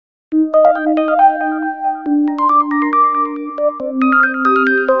এবার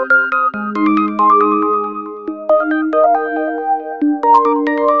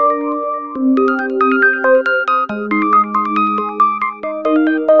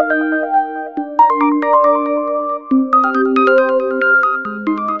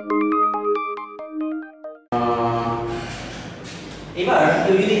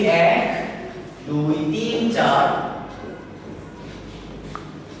কেউ যদি 1 2 3 4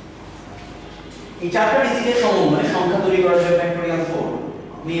 এই চারটা ডিজিটের সমন্বয়ে সংখ্যা তৈরি করা যাবে ফ্যাক্টোরিয়াল 4।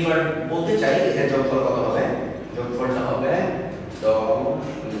 আমি এবার বলতে চাই এর যোগফল কত হবে। যোগফলটা হবে, তো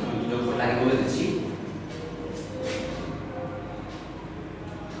যোগফলটা আগে বলে দিচ্ছি।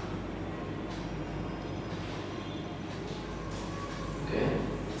 ওকে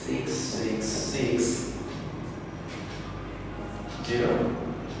 6 6 6 0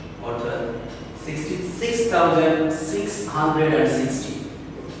 অর্থাৎ 66,660।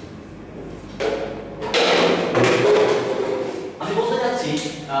 আমি বলতে চাচ্ছি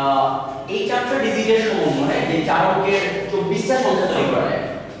এই চারটা ডিজিটের সমন্বয়ে যে 4 অঙ্কের 24টা সংখ্যা তৈরি করা যায়।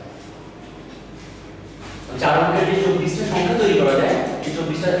 4 অঙ্কের যে 24টা সংখ্যা তৈরি করা যায়, এই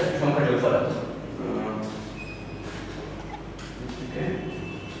 24টা সংখ্যার যোগফল হবে। ওকে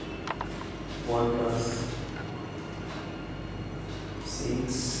 1 plus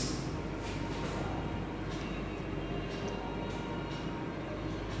 6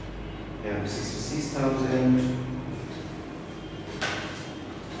 66,000।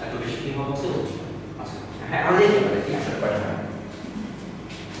 এত বেশি কি হবে বলছো? আচ্ছা হ্যাঁ আমরা দেখতে পারি কি আসলে কয়টা হয়।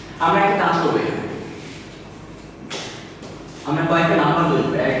 আমরা একটা কাজ করব, আমরা কয়েকটা নাম্বার ধরব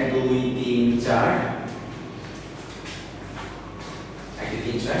 1 2 3 4 1 2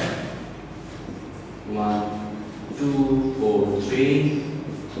 3 4 1 2 4 3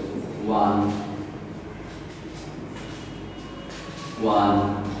 1 1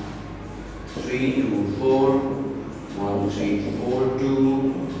 3 2 4 1 3 4 2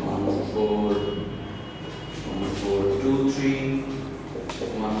 1 4 1 4 2 3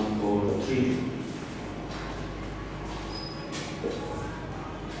 1 4 3।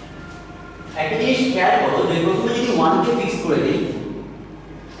 একটা জিনিস খেয়াল করো যে প্রথমে যদি 1 কে ফিক্স করে দেই,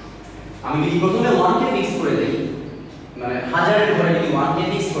 আমি যদি প্রথমে 1 কে ফিক্স করে দেই, মানে হাজারের ঘরে যদি 1 কে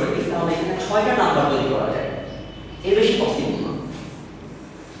ফিক্স করে দিই, তাহলে এখানে 6টা নাম্বার তৈরি করা যায়। এর বেশি পসিবল না,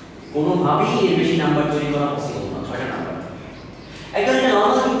 কোনোভাবেই এর বেশি নাম্বার তৈরি করা পসিবল না। 6টা নাম্বার একদম একটা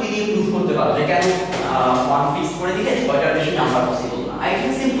নরমাল যুক্তি দিয়ে প্রুফ করতে পারো যে কেন 1 ফিক্স করে দিলে 6টার বেশি নাম্বার পসিবল না। I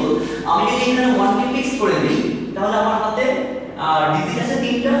think simple. আমি যদি এখানে 1 কে ফিক্স করে দিই, তাহলে আমার হাতে ডিজিট আছে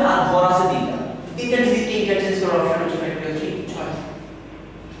 3টা আর ঘর আছে 3টা। 3টা ডিজিট কে ইন্টারচেঞ্জ করার অপশন হচ্ছে ফ্যাক্টরিয়াল 3 6।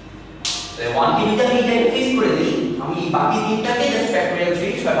 তাহলে 1 কে যদি আমি এটাকে ফিক্স করে দিই, আমি বাকি 3টাকে জাস্ট ফ্যাক্টরিয়াল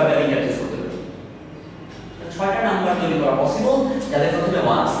 3 6 ভাবে ইন্টারচেঞ্জ করতে পারি। 6টা নাম্বার তৈরি করা পসিবল যাদের প্রথমে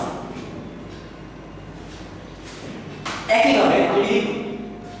 1 আছে। একইভাবে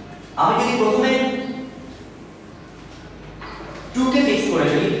আমি যদি প্রথমে 2 কে ফিক্স করে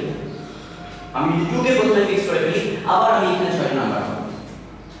ফেলি, আমি যদি 2 কে প্রথমে ফিক্স করে ফেলি, আবার আমি এখানে 6টা নাম্বার পাবো।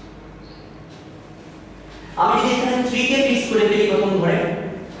 আমি যদি এখানে 3 কে ফিক্স করে ফেলি প্রথম ঘরে,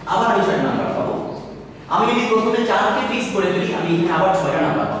 আবার আমি 6টা নাম্বার পাবো। আমি যদি প্রথমে 4 কে ফিক্স করে ফেলি, আমি এখানে আবার 6টা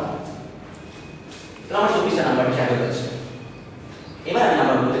নাম্বার পাবো। তাহলে আমার 24টা নাম্বার হিসাব হয়ে যাচ্ছে। এবার আমি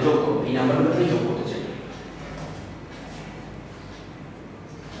নাম্বারগুলোতে যোগ করব, এই নাম্বারগুলোতে যোগ করতে চাই।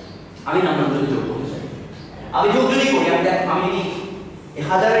 আমি নাম্বারগুলোতে যোগ করতে চাই। আমি যোগ যদি করি, আমি যদি এই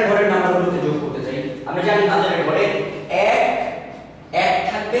হাজারের ঘরের নাম্বারগুলোতে যোগ করতে চাই, আমরা জানি হাজারের ঘরে 1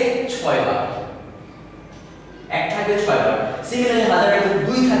 থাকবে 6 বার, 1 থাকবে 6 বার। সিমিলারলি হাজারের ঘরে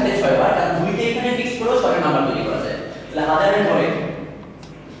 2 থাকবে 6 বার, কারণ 2 কে এখানে ফিক্স করেও 6টা নাম্বার তৈরি করা যায়। তাহলে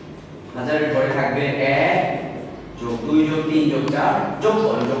হাজারের ঘরে থাকবে 1 যোগ 2 যোগ 3 যোগ 4 যোগ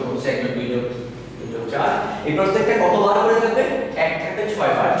করছে 1 যোগ 2 যোগ 3 যোগ 4। এই প্রত্যেকটা কতবার করে থাকবে? 1 থাকবে 6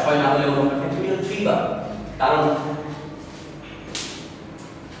 বার, 6 না হলে আমরা ফ্যাক্টরিয়াল 3 বার।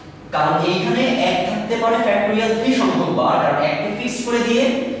 কারণ এইখানে 1 থাকতে পারে ফ্যাক্টরিয়াল 3 সংখ্যক বার, কারণ 1 কে ফিক্স করে দিয়ে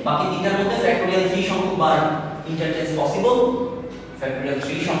বাকি 3টার মধ্যে ফ্যাক্টরিয়াল 3 সংখ্যক বার ইন্টারচেঞ্জ পসিবল, ফ্যাক্টরিয়াল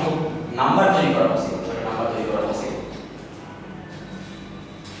 3 সংখ্যক নাম্বার তৈরি করা পসিবল, 6টা নাম্বার তৈরি করা পসিবল।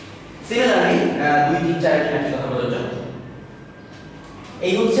 সিমিলারলি 2 3 4 এর একই কথা প্রযোজ্য।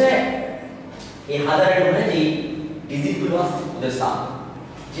 এই হচ্ছে এই হাজারের ঘরে যে ডিজিটগুলো আছে ওদের সাম।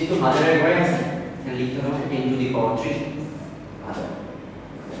 যেহেতু হাজারের ঘরে আছে, এখানে লিখতে হবে 10 টু দি পাওয়ার 3 হাজার।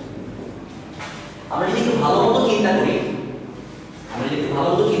 আমরা যদি একটু ভালো মতো চিন্তা করি,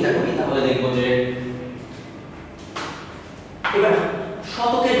 তাহলে দেখবো যে এবার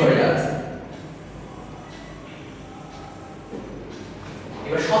শতকের ঘরে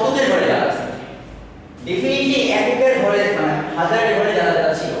যারা আছে, ডেফিনিটলি এককের ঘরে মানে হাজারের ঘরে যারা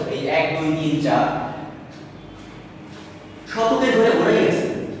ছিল, এই 1 3 4 শতকের ঘরে ভরে গেছে।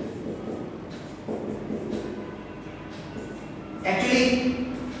 অ্যাকচুয়ালি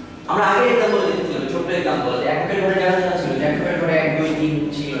আমরা আগে एग्जांपल দেখেছিলাম, ছোট एग्जांपल এককের ঘরে যারা যারা ছিল, এককের ঘরে 1 2 3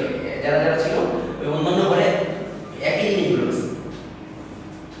 ছিল, যারা যারা ছিল ওই অন্যান্য ঘরে একই জিনিসগুলো আছে।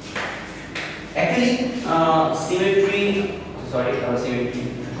 অ্যাকচুয়ালি সিমেট্রি সিমেট্রি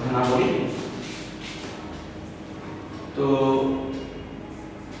কথা না বলি তো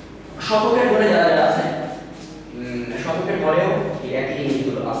শতকের ঘরে যারা যারা আছে, শতকের ঘরেও এই একই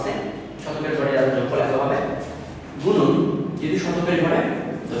জিনিসগুলো আছে। শতকের ঘরে যারা যোগফল এত হবে গুণন যদি শতকের ঘরে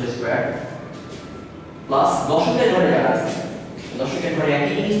 10 স্কয়ার প্লাস দশকের ঘরে যারা আছে, দশকের ঘরে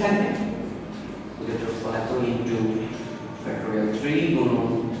একই জিনিস থাকবে, ওদের যোগফল এত ইনটু ফ্যাক্টোরিয়াল 3 গুণন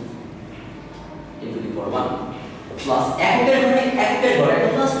into the power 1 প্লাস এককের ঘরে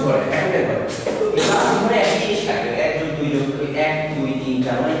প্লাস ঘরে এককের ঘরে প্লাস ঘরে একই জিনিস থাকবে, 1 যোগ 2 যোগ 1 2 3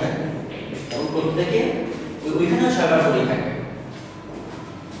 4 মানে থাকবে। এবং প্রত্যেকে ওইখানে 6 বার করে থাকবে,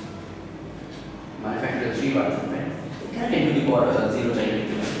 মানে ফ্যাক্টোরিয়াল 3 বার থাকবে। এখানে 10 টু দি পাওয়ার 0 চাইলে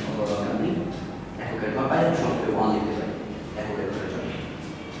লিখতে পারি, কোনো দরকার নেই। এককের ঘর বাইরে সংখ্যা 1 লিখতে পারি এককের ঘরের জন্য।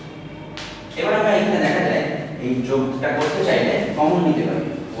 এবার আমরা এখানে দেখা যায় এই যোগটা করতে চাইলে কমন নিতে পারি,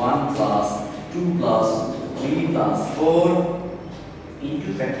 1 plus 2 plus 3 plus 4 into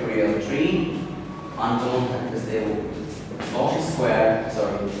factorial 3 uncommon থাকতেছে 10 square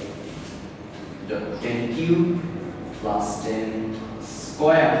 10 cube plus 10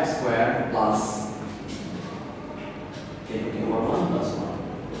 square plus 10 to the power 1 plus 1।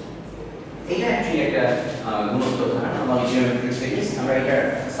 এটা অ্যাকচুয়ালি একটা গুণোত্তর ধারণা বা জিওমেট্রিক সিরিজ। আমরা এটার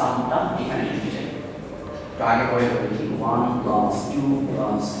সামটা এখানে লিখতে চাই, তো আগে পরে বলি 1 plus 2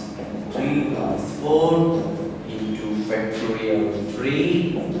 plus 3 plus 4 into factorial 3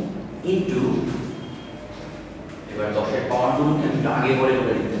 into এবার 10 এর পাওয়ার গুণকে আমি আগে পরে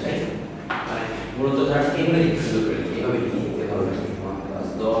করে লিখতে চাই, মানে গুণোত্তর ধারণা এভাবে লিখতে শুরু করি, এভাবে লিখতে ভালো লাগে 1 plus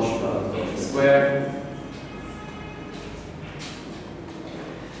 10 plus 10 স্কয়ার।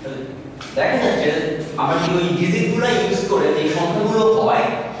 দেখা যাচ্ছে আমরা যদি ওই ডিজিটগুলো ইউজ করে যে সংখ্যাগুলো হয়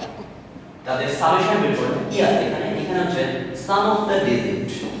তাদের সামেশন বের করতে কি আছে এখানে, এখানে হচ্ছে sum of the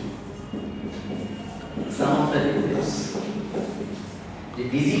digits, sum of the digits, যে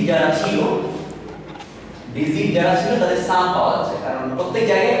ডিজিট যারা ছিল তাদের সাম পাওয়া যাচ্ছে, কারণ প্রত্যেক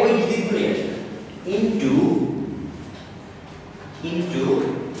জায়গায় ওই ডিজিটগুলোই আছে, ইনটু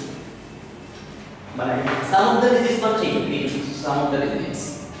মানে sum of the digits মানে কি, sum of the digits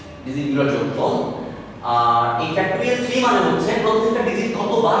ডিজিটগুলোর যোগফল। আর এই ফ্যাক্টোরিয়াল 3 মানে হচ্ছে প্রত্যেকটা ডিজিট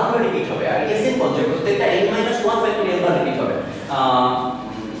কতবার করে রিপিট হবে, আর এটা সিম্পল যে প্রত্যেকটা n - 1 ফ্যাক্টোরিয়াল বার রিপিট হবে।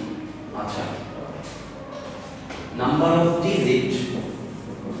 আচ্ছা, number of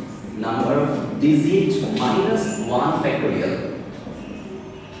digit minus 1 factorial,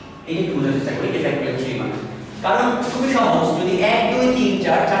 এটা একটু বোঝার চেষ্টা করি যে ফ্যাক্টোরিয়াল 3 মানে, কারণ খুবই সহজ, যদি 1 2 3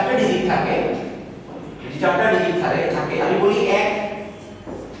 4 চারটা ডিজিট থাকে, যদি চারটা ডিজিট থাকে আমি বলি 1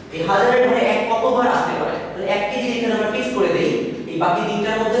 এই হাজারের ঘরে 1 কতবার আসতে পারে, তাহলে 1 কে যদি এখানে আমরা ফিক্স করে দেই, এই বাকি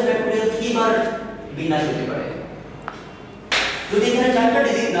তিনটার মধ্যে ফ্যাক্টোরিয়াল 3 বার বিন্যাস হতে পারে। যদি এখানে চারটা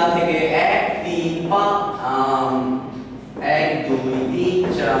ডিজিট না থেকে 1 3 5 1 2 3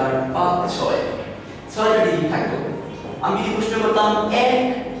 4 5 6 ছয়টা ডিজিট থাকতো, আমি যদি প্রশ্ন করতাম 1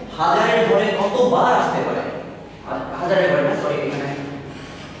 হাজারের ঘরে কতবার আসতে পারে, হাজারের ঘরে না সরি এখানে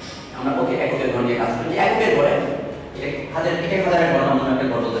আমরা ওকে এককের ঘর নিয়ে কাজ করি, এককের ঘরে হাজারের ঘর আমরা একটা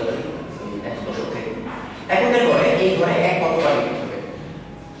ঘর বলতে পারি 1 দশক থেকে এককের ঘরে এই ঘরে 1 কতবার রিপিট হবে।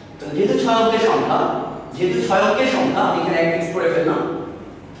 তো যেহেতু 6 অঙ্কের সংখ্যা আমি এখানে 1 ফিক্স করে ফেললাম,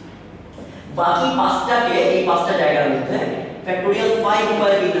 বাকি পাঁচটাকে এই পাঁচটা জায়গার মধ্যে ফ্যাক্টোরিয়াল 5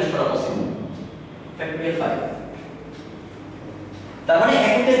 উপায়ে বিন্যাস করা পসিবল, ফ্যাক্টোরিয়াল 5, তার মানে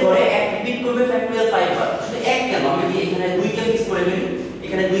এককের ঘরে 1 রিপিট করবে ফ্যাক্টোরিয়াল 5 বার। আসলে 1 কেন, আমি যদি এখানে 2 কে ফিক্স করে ফেলি,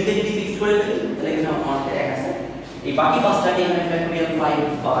 এখানে 2 কে যদি ফিক্স করে ফেলি তাহলে এখানে আমাদের 1 আছে, এই বাকি পাঁচটাকে এখানে ফ্যাক্টোরিয়াল 5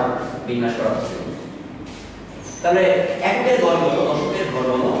 বার বিন্যাস করা পসিবল। তাহলে এককের ঘর হলো, দশকের ঘর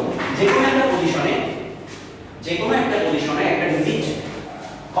হলো যে কোনো একটা পজিশনে একটা ডিজিট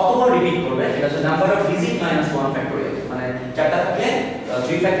কতবার রিপিট করবে, এটা হচ্ছে number of digit minus 1 factorial, মানে চারটা থাকলে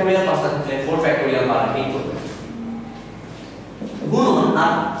 3 ফ্যাক্টোরিয়াল, পাঁচটা থাকলে 4 ফ্যাক্টোরিয়াল বার রিপিট করবে গুণন।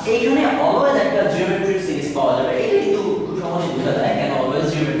 আর এইখানে অলওয়েজ একটা জিওমেট্রিক সিরিজ পাওয়া যাবে, এটা কিন্তু খুব সহজে বোঝা যায় কেন অলওয়েজ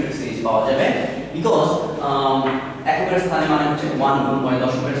জিওমেট্রিক সিরিজ পাওয়া যাবে, বিকজ এককের স্থানে মানে হচ্ছে 1 গুণ হয়,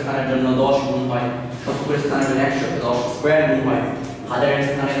 দশকের স্থানের জন্য 10 গুণ হয়, শতকের স্থানের জন্য 110 স্কয়ার গুণ হয়, হাজারের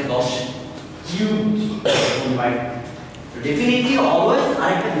স্থানে 10 কিউব গুণ হয়। ডেফিনেটলি অলওয়েজ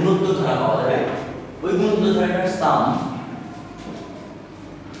আরেকটা গুণোত্তর ধারা পাওয়া যাবে, ওই গুণোত্তর ধারাটার সাম,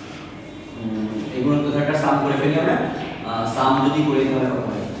 এই গুণোত্তর ধারাটার সাম করে ফেলি আমরা, সাম যদি করি তাহলে কত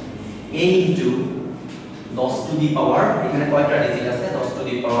হয় a ইনটু 10 টু দি পাওয়ার, এখানে কয়টা ডিজিট আছে 10 টু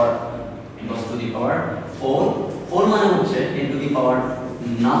দি পাওয়ার 4, 4 মানে হচ্ছে 10 to the power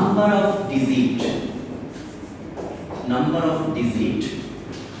number of digit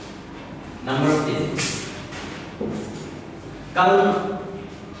কারণ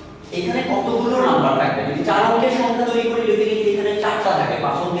এখানে কতগুলো নাম্বার থাকবে, যদি 4 অঙ্কের সংখ্যা তৈরি করি বেসিক্যালি এখানে 4টা থাকে,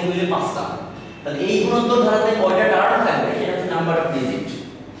 5 অঙ্কের হলে 5টা, তাহলে এই গুণোত্তর ধারাতে কয়টা টার্ম থাকবে সেটা হচ্ছে নাম্বার অফ ডিজিট।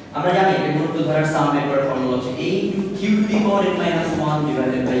 আমরা জানি এটা গুণোত্তর ধারার সাম এর ফর্মুলা হচ্ছে a q to the power n - 1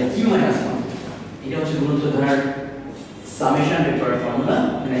 divided by q - 1, এটা হচ্ছে গুণোত্তর ধারার সামেশন এর ফর্মুলা।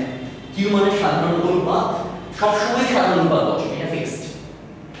 মানে q মানে সাধারণ অনুপাত, সব সময় সাধারণ অনুপাত 10, এটা ফিক্সড।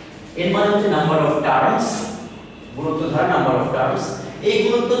 n মানে হচ্ছে নাম্বার অফ টার্মস, গুণোত্তর ধারার নাম্বার অফ টার্মস। এই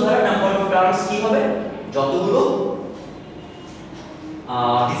গুণোত্তর ধারার নাম্বার অফ টার্মস কি হবে, যতগুলো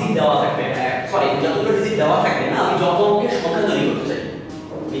ডিজিট দেওয়া থাকবে, যতগুলো ডিজিট দেওয়া থাকবে না, আমি যত অঙ্কের সংখ্যা তৈরি করতে চাই,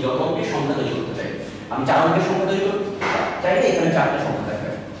 আমি 4 অঙ্কের সংখ্যা তৈরি করতে চাইলে এখানে 4টা সংখ্যা থাকবে।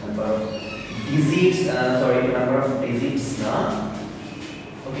 Number of digits, number of digits না,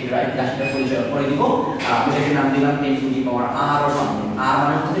 ওকে রাইট, রাশিটা পরিচয় করে দিব। আমি এটাকে নাম দিলাম 10 to the power r or something. r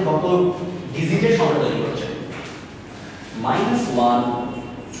মানে হচ্ছে কত ডিজিটের সংখ্যা তৈরি করছে, -1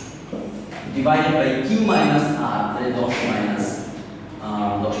 divided by q minus r, তাহলে 10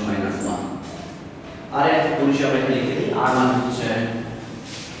 minus 1। আর এর পরিচয় আমরা এখানে লিখে দিই, r মানে হচ্ছে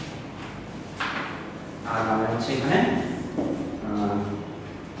এখানে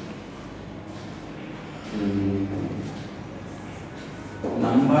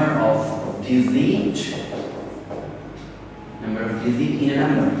number of digit in a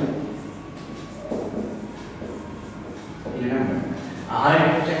number, R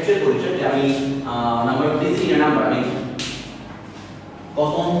actual পরিচয় যে আমি number of digit in a number, আমি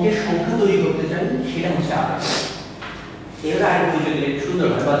কত অঙ্কের সংখ্যা তৈরি করতে চাই সেটা হচ্ছে r। এর আগে পরিচয় দিলে সুন্দর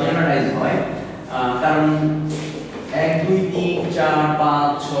হয় বা জেনারেলাইজ হয়, কারণ 1 2 3 4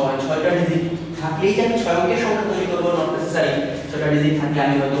 5 6 6টা ডিজিট থাকলেই যে আমি 6 অঙ্কের সংখ্যা তৈরি করব নট নেসেসারি। 6টা ডিজিট থাকলে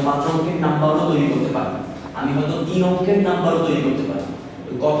আমি হয়তো 5 অঙ্কের নাম্বারও তৈরি করতে পারি, আমি হয়তো 3 অঙ্কের নাম্বারও তৈরি করতে পারি।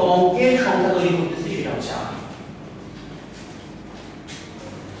 তো কত অঙ্কের সংখ্যা তৈরি করতেছি সেটা হচ্ছে r।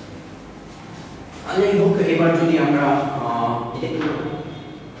 যাই হোক, এবার যদি আমরা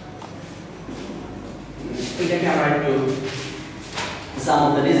এটাকে আমরা একটু সাম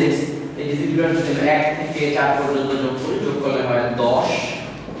অফ দ্য ডিজিটস, এই ডিজিটগুলো যদি 1 থেকে 4 পর্যন্ত যোগ করলে হয় 10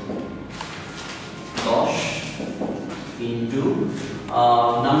 into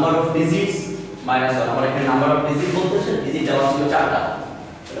number of digits minus 1। আমরা এখানে নাম্বার অফ ডিজিট বলতেছে, ডিজিট দেওয়া ছিল 4টা,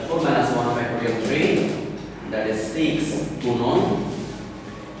 তাহলে 4 - 1 ফ্যাক্টোরিয়াল 3, দ্যাট ইজ 6 গুণন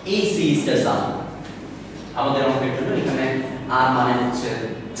এই সিরিজটা সাম। আমাদের অঙ্কের জন্য এখানে r মানে হচ্ছে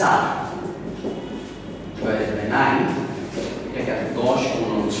 4 ডিভাইডেড বাই 9, এটাকে 10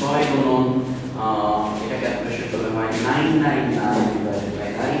 গুণন 6 গুণন এটা ক্যালকুলেশন করলে হয় 999 ডিভাইডেড বাই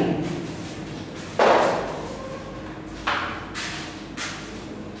 9,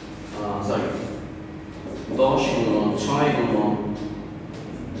 সরি 10 গুণন 6 গুণন।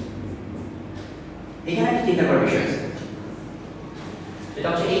 এখানে একটা চিন্তা করার বিষয় আছে, এটা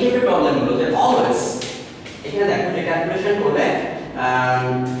হচ্ছে এই টাইপের প্রবলেমগুলো যে অলওয়েজ এখানে দেখো যে ক্যালকুলেশন করলে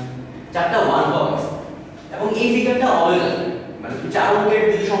 4টা 1 পাওয়া গেছে, এবং এই ফিগারটা অলওয়েজ আসবে, মানে তুমি 4 অঙ্কের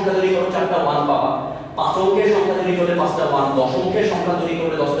যদি সংখ্যা তৈরি করো 4টা 1 পাবা, 5 অঙ্কের সংখ্যা তৈরি করলে 5টা 1, 10 অঙ্কের সংখ্যা তৈরি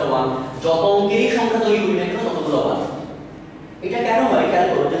করলে 10টা 1, যত অঙ্কেরই সংখ্যা তৈরি করি না কেন ততগুলো 1। এটা কেন হয় খেয়াল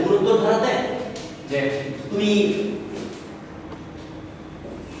করো, যে গুণোত্তর ধারাতে যে তুমি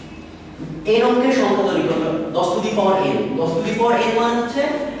n অঙ্কের সংখ্যা তৈরি করবে 10 to the power n, 10 to the power n মানে হচ্ছে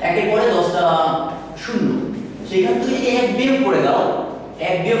একের পরে 10টা শূন্য, সেখান থেকে যদি 1 বিয়োগ করে দাও,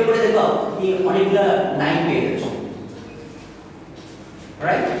 1 বিয়োগ করে দেখো তুমি অনেকগুলা 9 পেয়ে যাচ্ছ,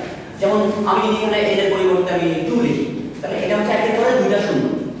 রাইট? যেমন আমি যদি এখানে এর পরিবর্তে আমি 2 লিখি, তাহলে এটা হচ্ছে একের পরে 2টা শূন্য,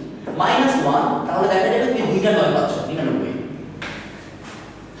 -1, তাহলে দেখা যাবে তুমি 2টা 9 পাচ্ছ, 99।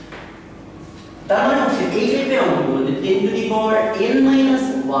 তার মানে হচ্ছে এই টাইপের অঙ্কগুলো যে 10 to the power n - 1,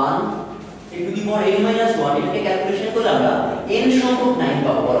 10 to the power n - 1, এটাকে ক্যালকুলেশন করলে আমরা n সংখ্যক 9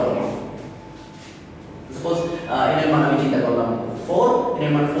 পাবো বরাবর। সাপোজ এর মান আমি চিন্তা করলাম 4,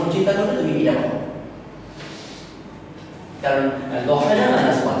 এর মান 4 চিন্তা করলে তুমি এটা পাবো, কারণ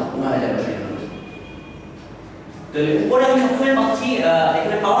 10000 - 1 9000 বসাই দিলাম। তো উপরে আমি সবসময় পাচ্ছি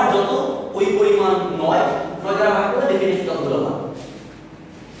এখানে পাওয়ার যত ওই পরিমাণ 9 দ্বারা ভাগ করলে ডেফিনিটলি ততগুলো পাবো।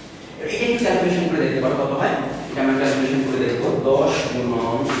 এটা একটু ক্যালকুলেশন করে দেখতে পারো কত হয়, এটা আমরা ক্যালকুলেশন করে দেখব। 10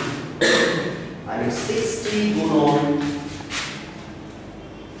 গুণন 60 গুণন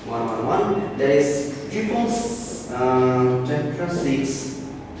 111, that is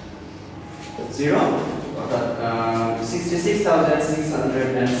 660, অর্থাৎ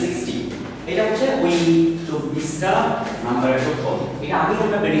 66660 এটা হচ্ছে ওই 24টা নাম্বারের যোগফল। এটা আগে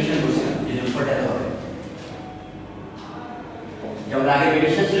আমরা প্রেডিকশন করেছিলাম যে যোগফলটা এত হবে, যেমন আগে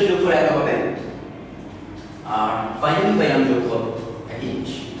প্রেডিকশন ছিল যোগফল এত হবে, আর ফাইনালি পাইলাম যোগফল একই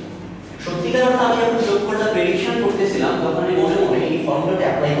জিনিস। সত্যিকার অর্থে আমি যখন যোগফলটা প্রেডিকশন করতেছিলাম তখন আমি মনে মনে এই ফর্মুলাটা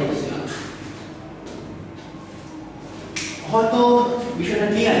অ্যাপ্লাই করতেছিলাম। হয়তো বিষয়টা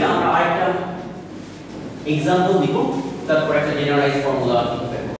ক্লিয়ার না, আমরা আরেকটা এক্সাম্পল দিব, তারপর একটা জেনারেলাইজ ফর্মুলা